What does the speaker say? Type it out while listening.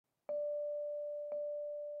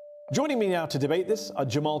Joining me now to debate this are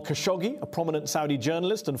Jamal Khashoggi, a prominent Saudi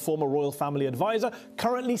journalist and former royal family advisor,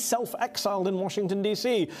 currently self-exiled in Washington,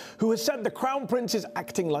 D.C., who has said the Crown Prince is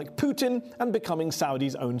acting like Putin and becoming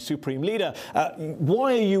Saudi's own supreme leader.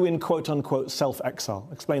 Why are you in quote-unquote self-exile?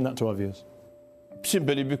 Explain that to our viewers.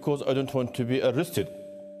 Simply because I don't want to be arrested.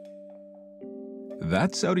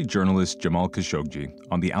 That's Saudi journalist Jamal Khashoggi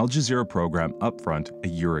on the Al Jazeera program Upfront a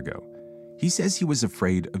year ago. He says he was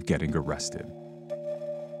afraid of getting arrested.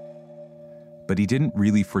 But he didn't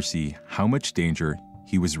really foresee how much danger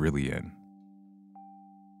he was really in.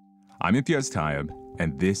 I'm Imtiaz Tayyab,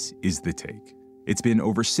 and this is The Take. It's been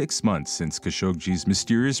over 6 months since Khashoggi's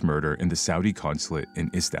mysterious murder in the Saudi consulate in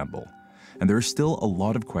Istanbul, and there are still a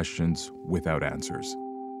lot of questions without answers.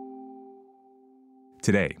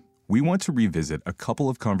 Today, we want to revisit a couple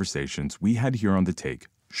of conversations we had here on The Take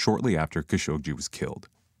shortly after Khashoggi was killed.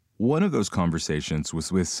 One of those conversations was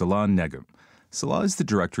with Salah Negm. Salah is the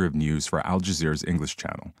director of news for Al Jazeera's English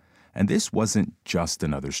channel, and this wasn't just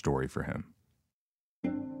another story for him.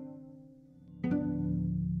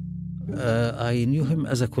 I knew him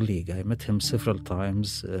as a colleague. I met him several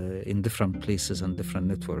times in different places and different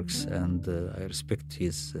networks, and I respect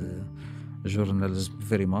his journalism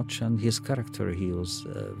very much and his character. He was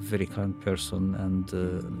a very kind person and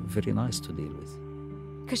very nice to deal with.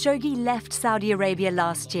 Khashoggi left Saudi Arabia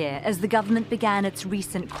last year as the government began its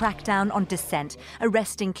recent crackdown on dissent,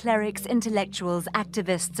 arresting clerics, intellectuals,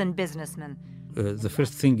 activists and businessmen. The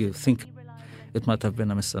first thing you think, it might have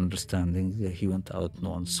been a misunderstanding. He went out,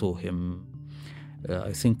 no one saw him.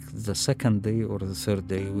 I think the second day or the third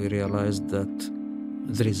day we realized that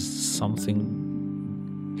there is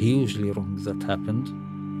something hugely wrong that happened.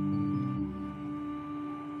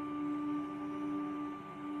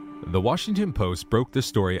 The Washington Post broke the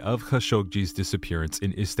story of Khashoggi's disappearance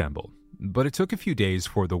in Istanbul, but it took a few days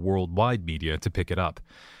for the worldwide media to pick it up.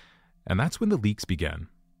 And that's when the leaks began.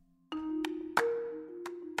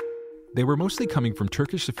 They were mostly coming from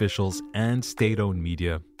Turkish officials and state-owned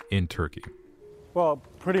media in Turkey. Well,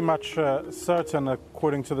 pretty much certain,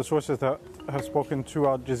 according to the sources that have spoken to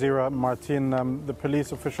Al Jazeera, Martin, the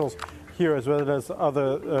police officials here as well as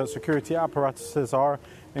other security apparatuses are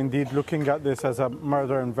indeed looking at this as a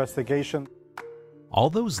murder investigation. All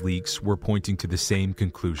those leaks were pointing to the same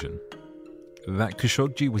conclusion, that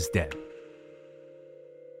Khashoggi was dead.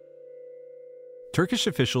 Turkish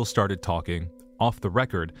officials started talking, off the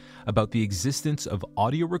record, about the existence of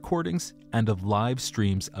audio recordings and of live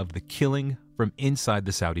streams of the killing from inside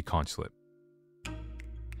the Saudi consulate.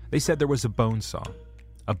 They said there was a bone saw,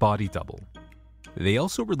 a body double. They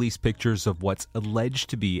also released pictures of what's alleged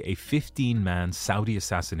to be a 15-man Saudi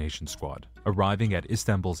assassination squad arriving at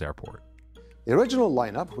Istanbul's airport. The original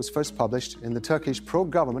lineup was first published in the Turkish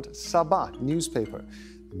pro-government Sabah newspaper.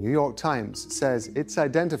 The New York Times says it's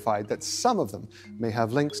identified that some of them may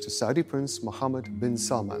have links to Saudi Prince Mohammed bin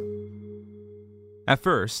Salman. At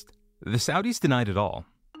first, the Saudis denied it all.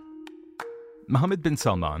 Mohammed bin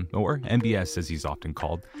Salman, or MBS as he's often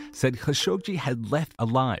called, said Khashoggi had left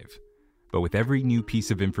alive. But with every new piece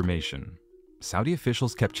of information, Saudi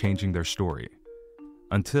officials kept changing their story.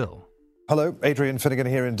 Until... Hello, Adrian Finnegan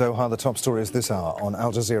here in Doha. The top stories this hour on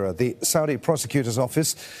Al Jazeera. The Saudi prosecutor's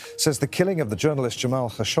office says the killing of the journalist Jamal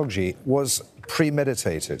Khashoggi was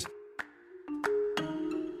premeditated.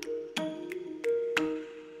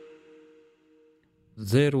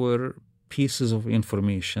 There were pieces of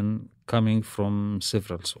information coming from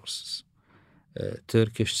several sources.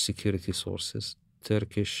 Turkish security sources,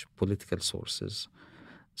 Turkish political sources,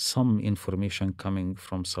 some information coming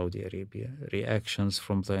from Saudi Arabia, reactions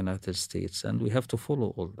from the United States, and we have to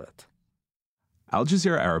follow all that. Al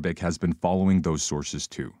Jazeera Arabic has been following those sources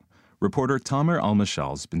too. Reporter Tamer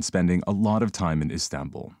Al-Mashal's been spending a lot of time in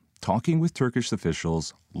Istanbul, talking with Turkish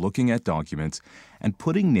officials, looking at documents, and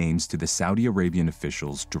putting names to the Saudi Arabian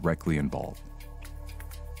officials directly involved.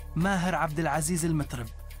 Maher Abdelaziz Al-Matrib,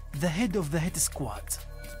 the head of the hit squad,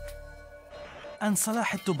 and Salah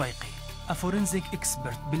Al-Tubayqi, a forensic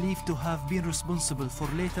expert believed to have been responsible for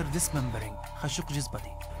later dismembering Khashoggi's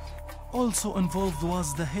body. Also involved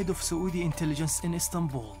was the head of Saudi intelligence in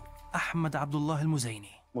Istanbul, Ahmed Abdullah Al-Muzayni.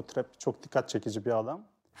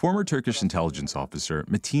 Former Turkish intelligence officer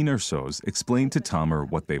Metin Ersoz explained to Tamer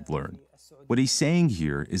what they've learned. What he's saying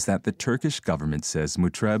here is that the Turkish government says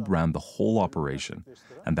Mutreb ran the whole operation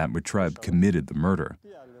and that Mutreb committed the murder.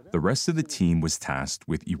 The rest of the team was tasked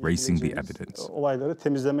with erasing the evidence.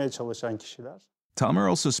 Tamer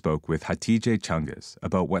also spoke with Hatice Cengiz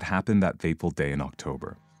about what happened that fateful day in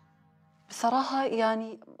October.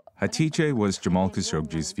 Hatice was Jamal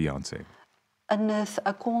Khashoggi's fiancée.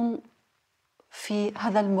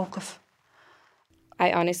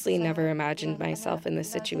 I honestly never imagined myself in this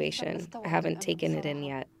situation. I haven't taken it in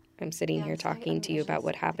yet. I'm sitting here talking to you about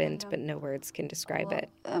what happened, but no words can describe it.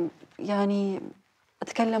 يعني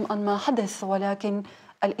أتكلم عن ما حدث ولكن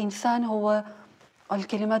الإنسان هو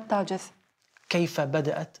الكلمات تعجز. كيف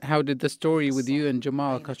بدأت؟ How did the story with you and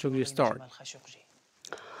Jamal Khashoggi start?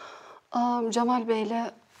 جمال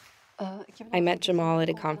بيلا. I met Jamal at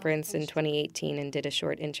a conference in 2018 and did a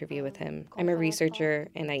short interview with him. I'm a researcher,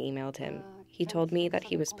 and I emailed him. He told me that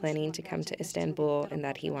he was planning to come to Istanbul and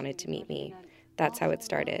that he wanted to meet me. That's how it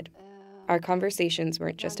started. Our conversations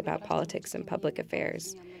weren't just about politics and public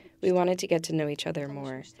affairs. We wanted to get to know each other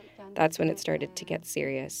more. That's when it started to get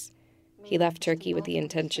serious. He left Turkey with the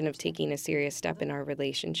intention of taking a serious step in our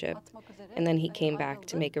relationship, and then he came back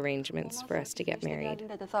to make arrangements for us to get married.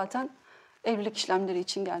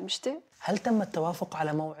 هل تم التوافق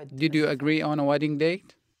على موعد؟ Did you agree on a wedding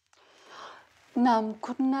date? نعم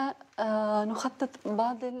كنا نخطط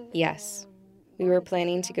بعض. Yes. We were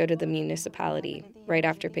planning to go to the municipality right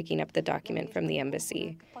after picking up the document from the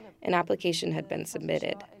embassy. An application had been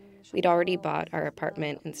submitted. We'd already bought our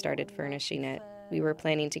apartment and started furnishing it. We were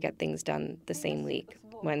planning to get things done the same week,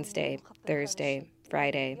 Wednesday, Thursday,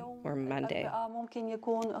 Friday, or Monday.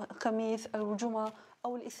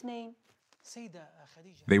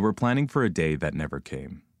 They were planning for a day that never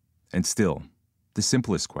came. And still, the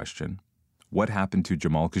simplest question, what happened to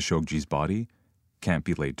Jamal Khashoggi's body, can't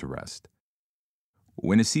be laid to rest.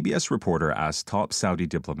 When a CBS reporter asked top Saudi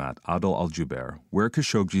diplomat Adel Al-Jubeir where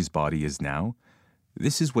Khashoggi's body is now,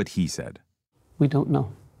 this is what he said. We don't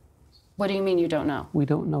know. What do you mean you don't know? We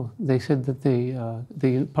don't know. They said that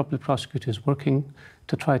the public prosecutor is working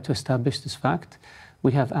to try to establish this fact.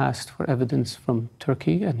 We have asked for evidence from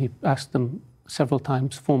Turkey, and he asked them several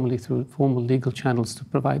times formally through formal legal channels to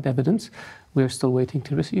provide evidence. We are still waiting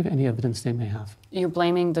to receive any evidence they may have. You're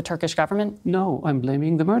blaming the Turkish government? No, I'm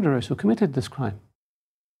blaming the murderers who committed this crime.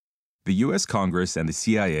 The U.S. Congress and the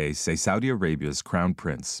CIA say Saudi Arabia's Crown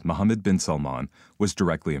Prince, Mohammed bin Salman, was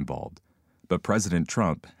directly involved. But President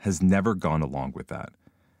Trump has never gone along with that.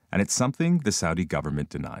 And it's something the Saudi government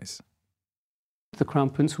denies. The Crown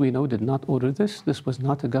Prince, we know, did not order this. This was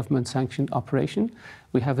not a government-sanctioned operation.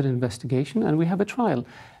 We have an investigation and we have a trial.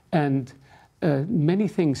 And many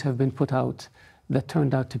things have been put out that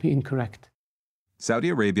turned out to be incorrect. Saudi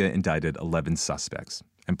Arabia indicted 11 suspects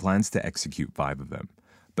and plans to execute 5 of them.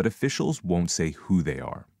 But officials won't say who they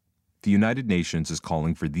are. The United Nations is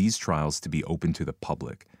calling for these trials to be open to the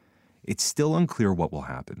public. It's still unclear what will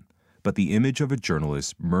happen, but the image of a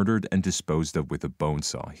journalist murdered and disposed of with a bone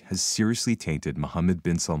saw has seriously tainted Mohammed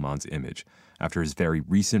bin Salman's image after his very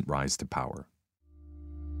recent rise to power.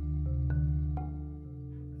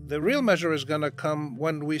 The real measure is going to come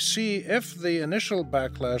when we see if the initial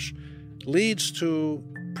backlash leads to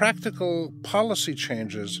practical policy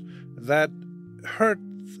changes that hurt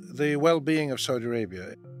the well-being of Saudi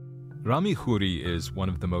Arabia. Rami Khouri is one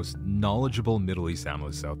of the most knowledgeable Middle East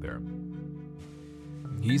analysts out there.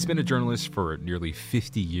 He's been a journalist for nearly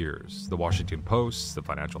 50 years. The Washington Post, the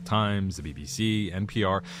Financial Times, the BBC,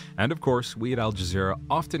 NPR, and of course, we at Al Jazeera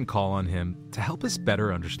often call on him to help us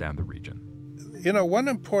better understand the region. You know, one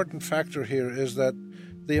important factor here is that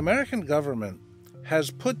the American government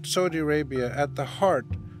has put Saudi Arabia at the heart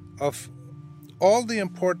of all the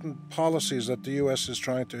important policies that the U.S. is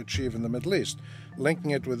trying to achieve in the Middle East, linking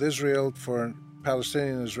it with Israel for a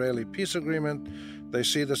Palestinian-Israeli peace agreement. They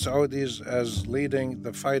see the Saudis as leading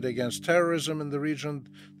the fight against terrorism in the region.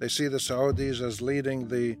 They see the Saudis as leading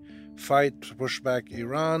the fight to push back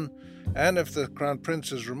Iran. And if the Crown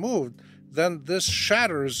Prince is removed, then this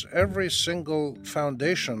shatters every single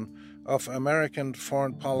foundation of American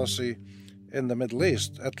foreign policy in the Middle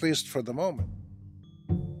East, at least for the moment.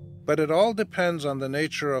 But it all depends on the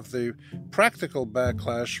nature of the practical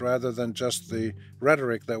backlash rather than just the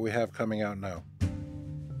rhetoric that we have coming out now.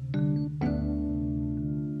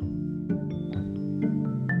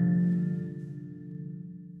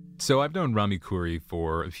 So I've known Rami Khouri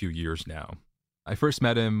for a few years now. I first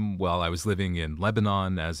met him while I was living in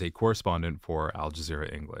Lebanon as a correspondent for Al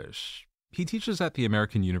Jazeera English. He teaches at the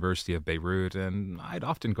American University of Beirut, and I'd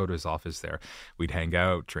often go to his office there. We'd hang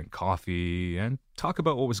out, drink coffee, and talk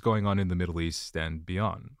about what was going on in the Middle East and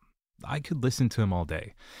beyond. I could listen to him all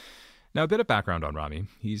day. Now, a bit of background on Rami.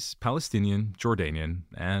 He's Palestinian, Jordanian,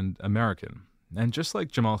 and American. And just like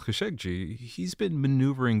Jamal Khashoggi, he's been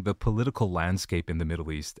maneuvering the political landscape in the Middle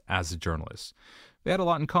East as a journalist. They had a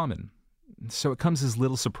lot in common. So it comes as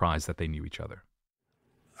little surprise that they knew each other.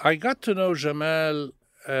 I got to know Jamal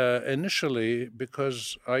initially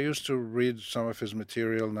because I used to read some of his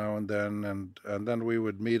material now and then we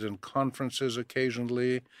would meet in conferences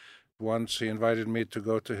occasionally. Once he invited me to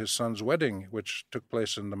go to his son's wedding, which took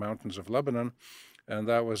place in the mountains of Lebanon, and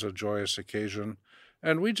that was a joyous occasion.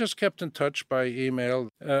 And we just kept in touch by email,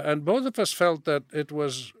 and both of us felt that it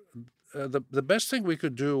was the best thing we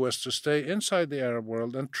could do was to stay inside the Arab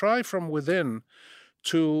world and try from within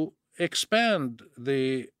to expand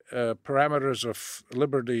the parameters of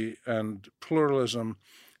liberty and pluralism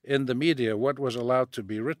in the media, what was allowed to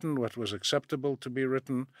be written, what was acceptable to be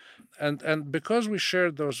written. And because we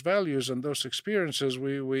shared those values and those experiences,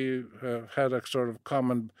 we had a sort of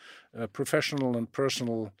common professional and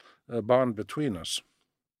personal bond between us.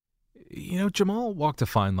 You know, Jamal walked a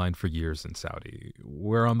fine line for years in Saudi,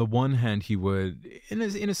 where on the one hand he would, in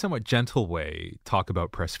a somewhat gentle way, talk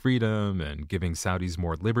about press freedom and giving Saudis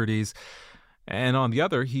more liberties. And on the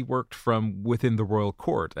other, he worked from within the royal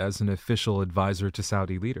court as an official advisor to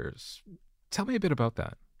Saudi leaders. Tell me a bit about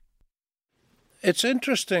that. It's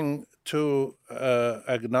interesting to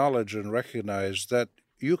acknowledge and recognize that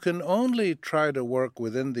you can only try to work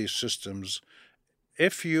within these systems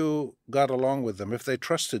if you got along with them, if they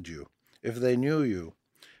trusted you, if they knew you.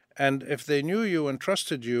 And if they knew you and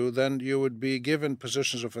trusted you, then you would be given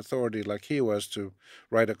positions of authority like he was, to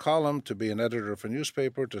write a column, to be an editor of a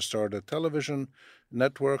newspaper, to start a television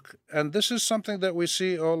network. And this is something that we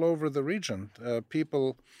see all over the region.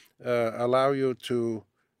 People allow you to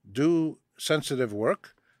do sensitive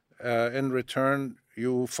work. In return,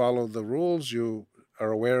 you follow the rules, you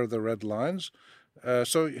are aware of the red lines.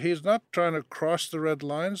 So he's not trying to cross the red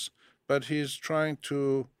lines, but he's trying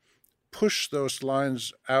to push those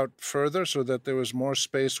lines out further so that there was more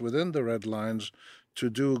space within the red lines to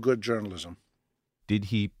do good journalism. Did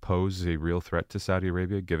he pose a real threat to Saudi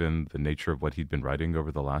Arabia, given the nature of what he'd been writing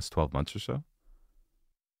over the last 12 months or so?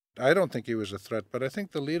 I don't think he was a threat, but I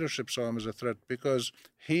think the leadership saw him as a threat because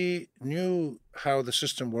he knew how the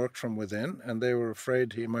system worked from within, and they were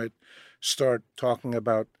afraid he might start talking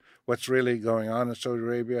about what's really going on in Saudi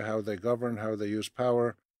Arabia, how they govern, how they use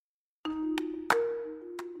power.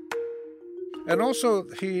 And also,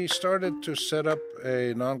 he started to set up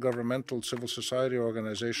a non-governmental civil society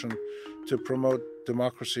organization to promote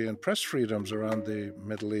democracy and press freedoms around the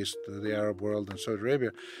Middle East, the Arab world, and Saudi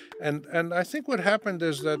Arabia. And I think what happened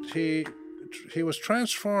is that he was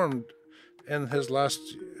transformed in his last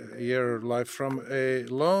year of life from a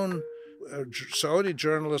lone Saudi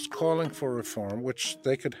journalist calling for reform, which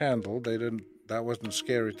they could handle. That wasn't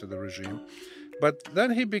scary to the regime. But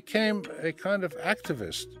then he became a kind of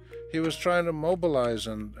activist. He was trying to mobilize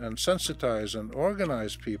and sensitize and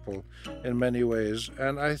organize people in many ways,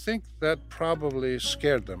 and I think that probably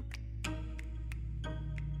scared them.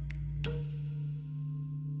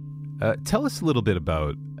 Tell us a little bit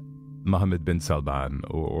about Mohammed bin Salman,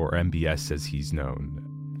 or MBS as he's known.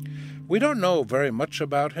 We don't know very much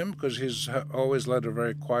about him because he's always led a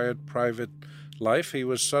very quiet, private life. He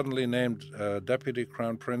was suddenly named Deputy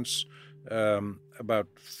Crown Prince about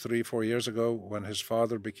 3-4 years ago when his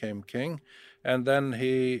father became king. And then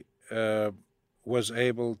he was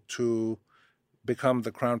able to become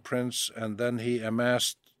the Crown Prince, and then he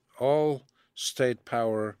amassed all state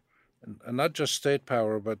power, and not just state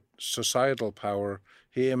power, but societal power.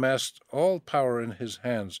 He amassed all power in his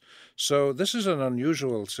hands. So this is an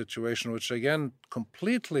unusual situation, which again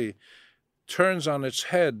completely turns on its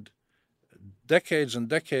head decades and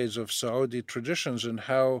decades of Saudi traditions in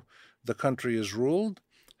how the country is ruled,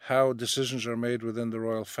 how decisions are made within the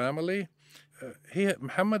royal family.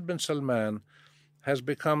 Mohammed bin Salman has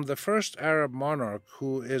become the first Arab monarch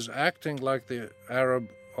who is acting like the Arab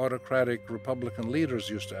autocratic Republican leaders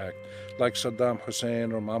used to act, like Saddam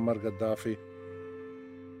Hussein or Muammar Gaddafi.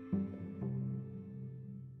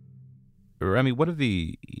 Rami, one of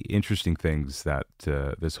the interesting things that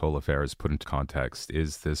this whole affair has put into context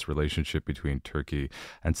is this relationship between Turkey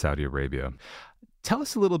and Saudi Arabia. Tell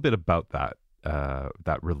us a little bit about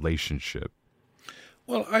that relationship.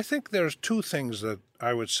 Well, I think there's two things that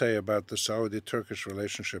I would say about the Saudi-Turkish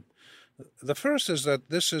relationship. The first is that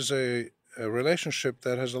this is a relationship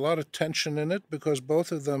that has a lot of tension in it because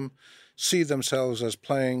both of them see themselves as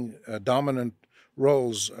playing dominant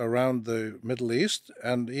roles around the Middle East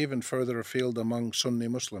and even further afield among Sunni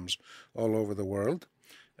Muslims all over the world.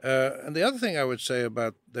 And the other thing I would say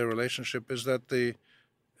about their relationship is that the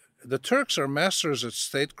Turks are masters at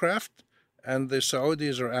statecraft and the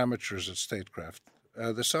Saudis are amateurs at statecraft.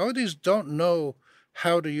 The Saudis don't know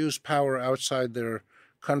how to use power outside their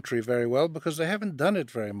country very well because they haven't done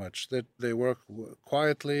it very much. They work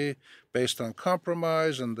quietly, based on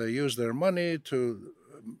compromise, and they use their money to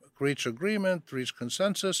reach agreement, reach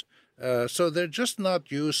consensus. So they're just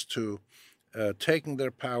not used to taking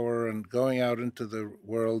their power and going out into the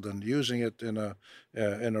world and using it in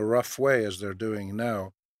a rough way, as they're doing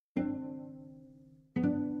now.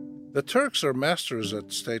 The Turks are masters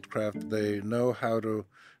at statecraft. They know how to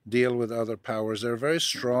deal with other powers. They're a very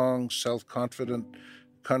strong, self-confident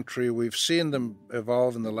country. We've seen them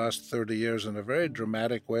evolve in the last 30 years in a very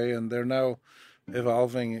dramatic way, and they're now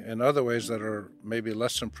evolving in other ways that are maybe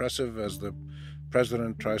less impressive as the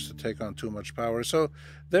president tries to take on too much power. So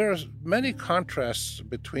there are many contrasts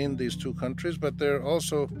between these two countries, but they're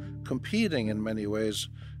also competing in many ways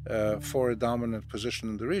for a dominant position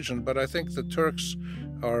in the region. But I think the Turks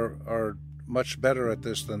are much better at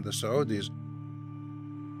this than the Saudis.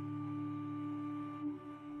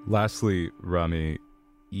 Lastly, Rami,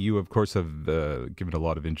 you, of course, have given a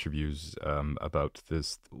lot of interviews about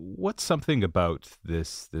this. What's something about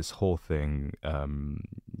this whole thing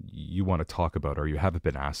you want to talk about, or you haven't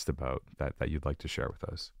been asked about, that you'd like to share with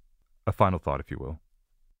us? A final thought, if you will.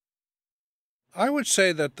 I would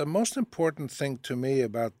say that the most important thing to me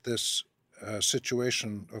about this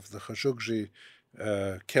situation of the Khashoggi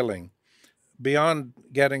killing, beyond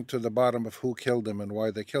getting to the bottom of who killed him and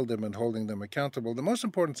why they killed him and holding them accountable, the most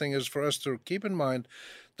important thing is for us to keep in mind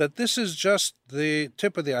that this is just the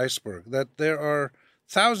tip of the iceberg, that there are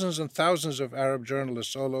thousands and thousands of Arab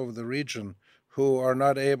journalists all over the region who are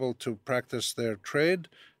not able to practice their trade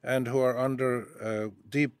and who are under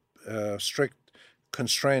deep, strict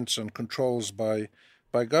constraints and controls by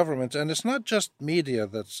government. And it's not just media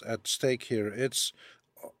that's at stake here.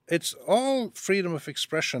 It's all freedom of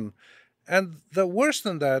expression. And the worse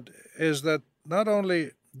than that is that not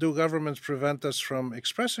only do governments prevent us from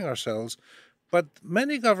expressing ourselves, but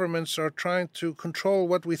many governments are trying to control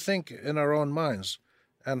what we think in our own minds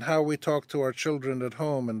and how we talk to our children at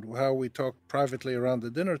home and how we talk privately around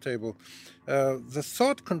the dinner table. The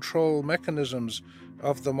thought control mechanisms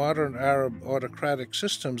of the modern Arab autocratic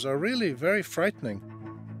systems are really very frightening.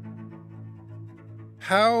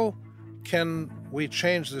 How can we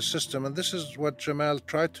change the system? And this is what Jamal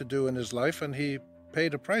tried to do in his life, and he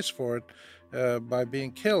paid a price for it by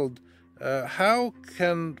being killed. How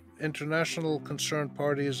can international concerned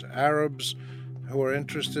parties, Arabs who are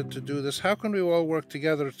interested to do this, how can we all work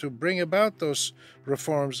together to bring about those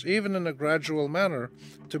reforms, even in a gradual manner,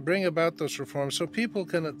 to bring about those reforms so people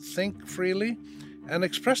can think freely and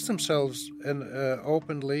express themselves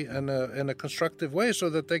openly and in a constructive way so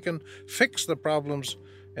that they can fix the problems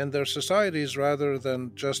in their societies rather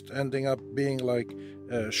than just ending up being like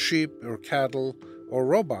sheep or cattle or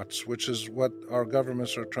robots, which is what our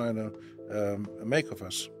governments are trying to make of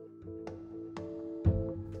us.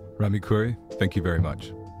 Rami Khouri, thank you very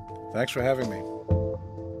much. Thanks for having me.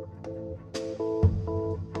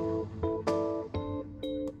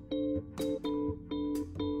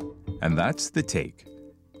 And that's The Take.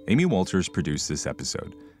 Amy Walters produced this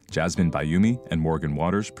episode. Jasmine Bayoumi and Morgan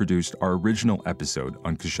Waters produced our original episode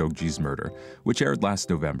on Khashoggi's murder, which aired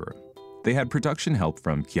last November. They had production help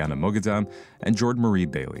from Kiana Mogadam and Jordan Marie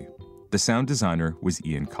Bailey. The sound designer was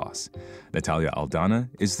Ian Koss. Natalia Aldana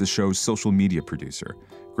is the show's social media producer.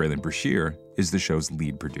 Graylin Brashear is the show's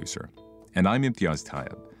lead producer. And I'm Imtiaz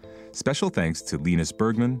Tayeb. Special thanks to Linus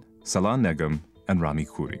Bergman, Salah Negam, and Rami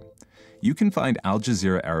Khouri. You can find Al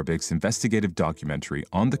Jazeera Arabic's investigative documentary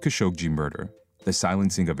on the Khashoggi murder, The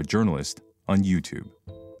Silencing of a Journalist, on YouTube.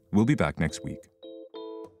 We'll be back next week.